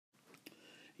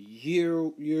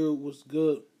Year was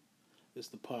good. It's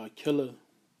the Pod Killer.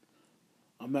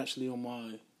 I'm actually on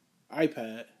my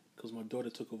iPad because my daughter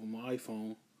took over my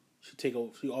iPhone. She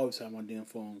always had my damn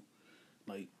phone.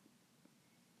 Like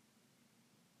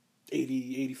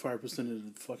 85%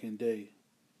 of the fucking day.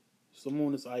 So I'm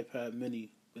on this iPad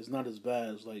mini. It's not as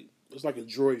bad. It's like a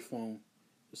Droid phone.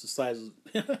 It's the size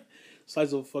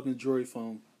of a fucking Droid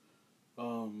phone.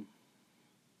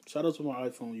 Shout out to my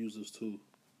iPhone users too.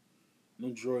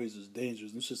 Them droids is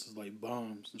dangerous. Them shits is like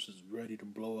bombs. Them shits is ready to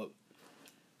blow up.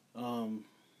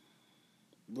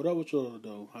 What up with y'all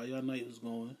though? How y'all night is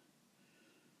going?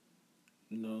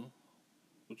 You know,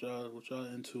 what y'all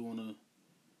into on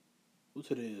what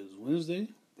today is?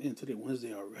 Wednesday? Damn, today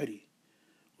Wednesday already.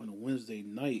 On a Wednesday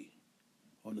night.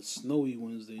 On a snowy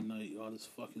Wednesday night. All this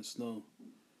fucking snow.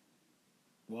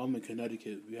 Well, I'm in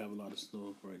Connecticut. We have a lot of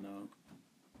snow right now.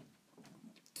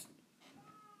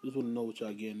 Just want to know what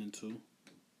y'all getting into.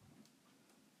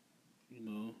 You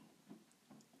know,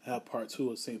 have part 2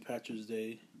 of St. Patrick's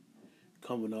Day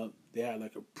coming up. They had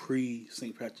like a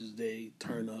pre-St. Patrick's Day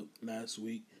turn up last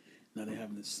week. Now they're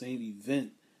having the same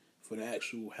event for the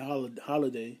actual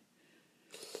holiday.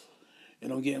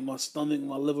 And I'm getting my stomach,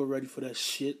 my liver ready for that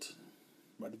shit.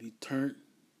 About to be turned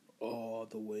all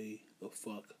the way the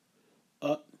fuck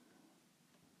up.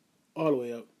 All the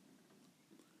way up.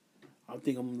 I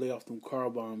think I'm gonna lay off them car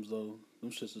bombs though.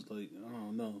 Them shits is like, I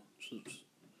don't know. Them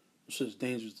shit's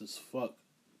dangerous as fuck.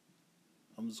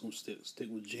 I'm just gonna stick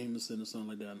with Jameson or something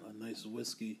like that. A nice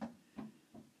whiskey.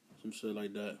 Some shit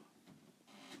like that.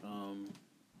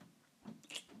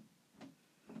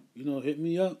 Hit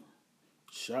me up.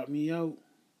 Shout me out.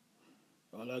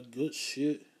 All that good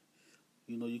shit.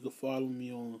 You can follow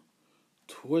me on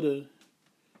Twitter.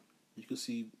 You can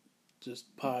see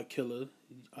just Pod Killer.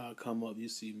 I'll come up. You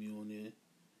see me on there.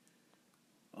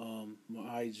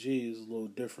 My IG is a little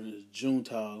different. It's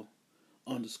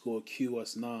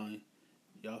Juntile_QS9.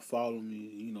 Y'all follow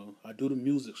me. I do the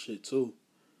music shit too.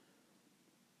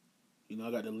 I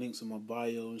got the links in my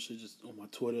bio and shit just on my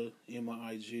Twitter and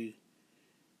my IG.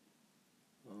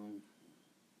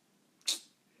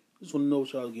 Just want to know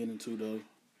what y'all getting into though.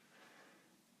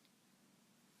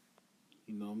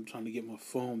 I'm trying to get my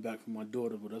phone back from my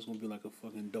daughter, but that's going to be like a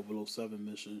fucking 007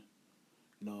 mission.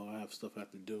 I have stuff I have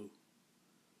to do.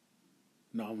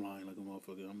 No, I'm lying like a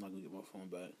motherfucker. I'm not going to get my phone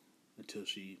back until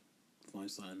she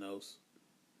finds something else.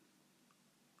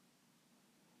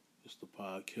 It's the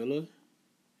Pod Killer,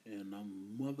 and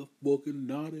I'm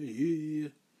motherfucking out of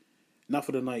here. Not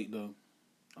for the night, though.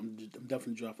 I'm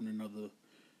definitely dropping another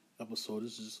episode.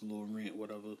 This is just a little rant,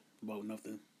 whatever, about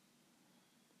nothing.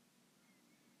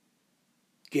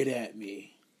 Get at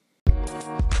me.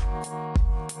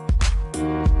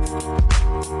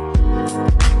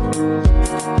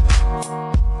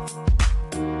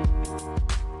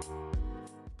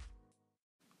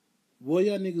 Boy,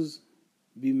 y'all niggas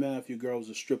be mad if your girl was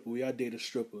a stripper. Will y'all date a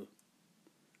stripper?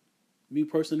 Me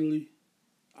personally,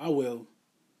 I will.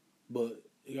 But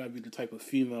it gotta be the type of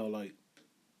female, like,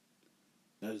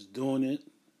 that's doing it.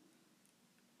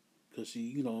 Because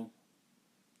she,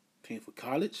 paying for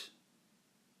college.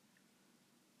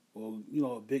 Or,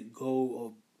 a big goal,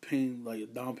 or paying, like, a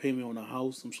down payment on a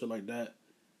house, some shit like that.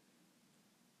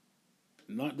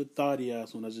 Not the thotty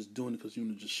ass one that's just doing it because you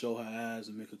want to just show her ass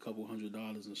and make a couple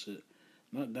 $100 and shit.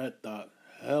 Not that thought.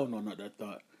 Hell no, not that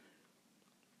thought.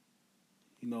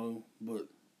 But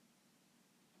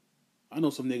I know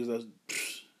some niggas that's,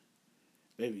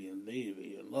 they be in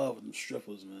love with them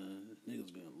strippers, man.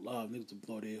 Niggas be in love. Niggas to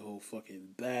blow their whole fucking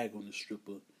bag on the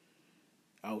stripper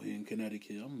out here in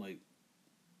Connecticut. I'm like,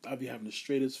 I be having the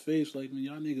straightest face, like, man,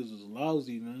 y'all niggas is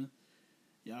lousy, man.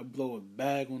 Y'all blow a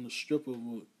bag on the stripper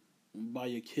buy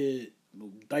your kid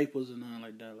diapers and nothing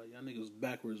like that. Like, y'all niggas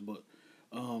backwards. But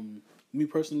me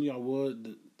personally, I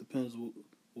would. Depends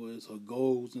what is her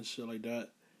goals and shit like that.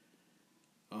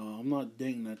 I'm not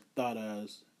dating that thought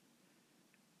ass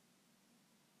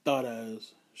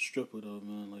stripper though,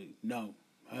 man. Like, no,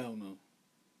 hell no.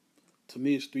 To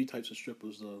me, it's 3 types of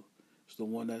strippers though. It's the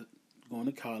one that going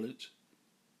to college.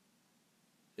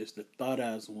 It's the thought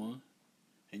ass one,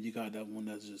 and you got that one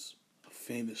that's just a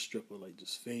famous stripper, like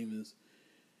just famous,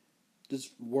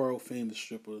 just world famous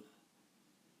stripper.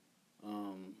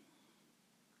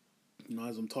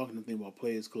 As I'm talking to think about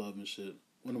Players Club and shit,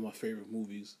 one of my favorite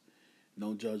movies.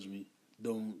 Don't judge me,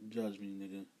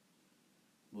 nigga.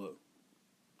 But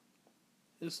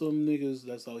there's some niggas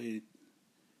that's out here.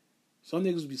 Some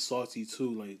niggas be salty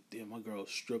too, like, damn, my girl's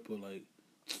stripper, like.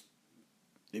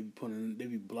 They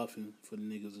be bluffing for the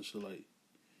niggas and shit, like.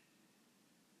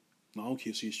 I don't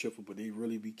care if she's a stripper, but they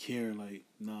really be caring, like,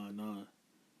 nah.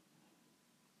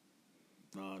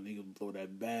 nigga blow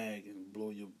that bag and blow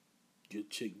your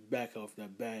chick back off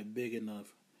that bag big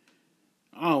enough.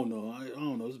 I don't know. I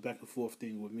don't know. It's a back and forth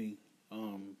thing with me.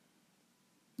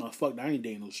 No, fuck that. I ain't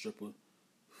dating no stripper.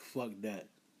 Fuck that.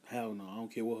 Hell no. I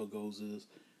don't care what her goals is.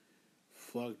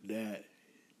 Fuck that.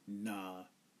 Nah.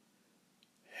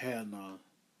 Hell nah.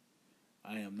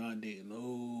 I am not dating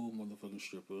no motherfucking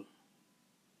stripper.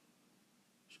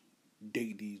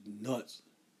 Date these nuts.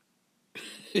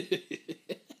 I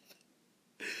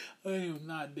am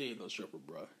not dating no stripper,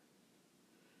 bro.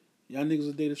 Y'all niggas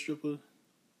that date a stripper?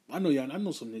 I know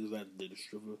some niggas that date a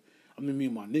stripper. I mean, me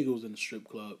and my nigga was in the strip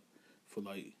club for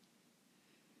like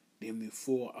damn near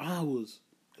 4 hours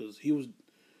because he wasn't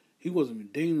even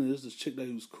dating her. This chick that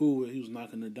he was cool with. He was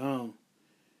knocking her down,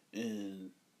 and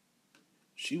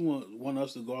she want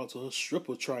us to go out to her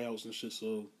stripper tryouts and shit.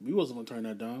 So we wasn't gonna turn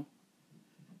that down.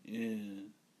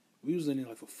 And we was in there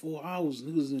like for 4 hours.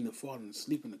 Niggas was in there falling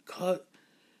asleep in the cut.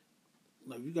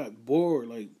 Like we got bored.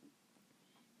 Like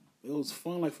it was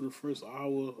fun. Like for the first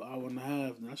hour and a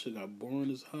half. And that shit got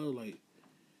boring as hell. Like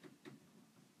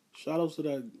shout outs to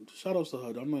her.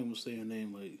 I'm not even saying her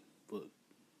name. Like, but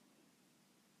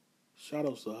shout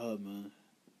outs to her, man.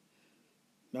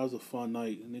 That was a fun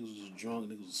night. Niggas was drunk.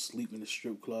 Niggas was asleep in the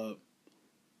strip club.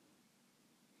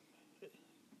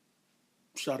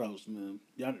 Shout outs, man.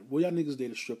 Y'all niggas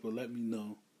date a stripper? Let me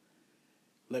know.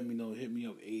 Hit me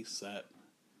up ASAP.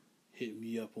 Hit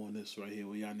me up on this right here.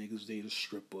 Where y'all niggas date a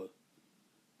stripper?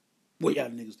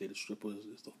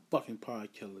 It's the fucking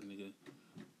pod killer, nigga.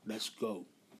 Let's go.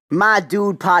 My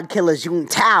dude, Pod Killer Jun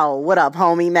Tao. What up,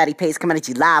 homie? Matty Pace coming at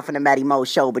you live from the Matty Mo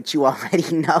Show, but you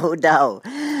already know, though.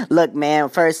 Look, man,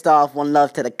 first off, one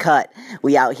love to the cut.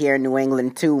 We out here in New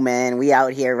England, too, man. We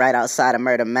out here right outside of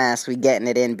Murder, Mass. We getting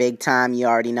it in big time. You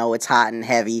already know it's hot and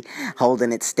heavy,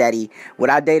 holding it steady. Would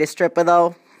I date a stripper,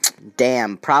 though?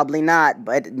 Damn, probably not.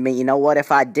 But you know what?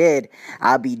 If I did,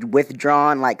 I'd be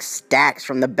withdrawing like stacks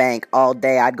from the bank all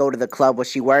day. I'd go to the club where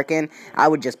she working. I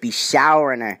would just be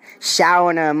showering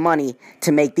her money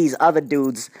to make these other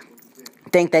dudes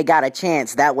think they got a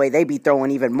chance. That way they be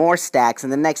throwing even more stacks.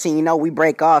 And the next thing you know, we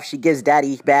break off. She gives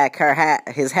daddy back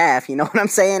his half. You know what I'm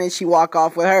saying? And she walk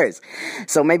off with hers.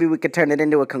 So maybe we could turn it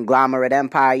into a conglomerate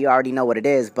empire. You already know what it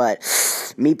is. But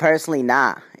me personally,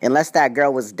 nah. Unless that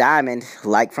girl was Diamond,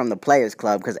 like from the Players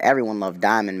Club, because everyone loved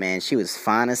Diamond, man. She was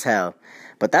fine as hell.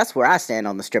 But that's where I stand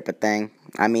on the stripper thing.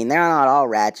 I mean, they're not all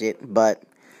ratchet, but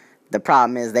the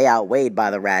problem is they outweighed by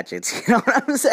the ratchets. You know what I'm saying?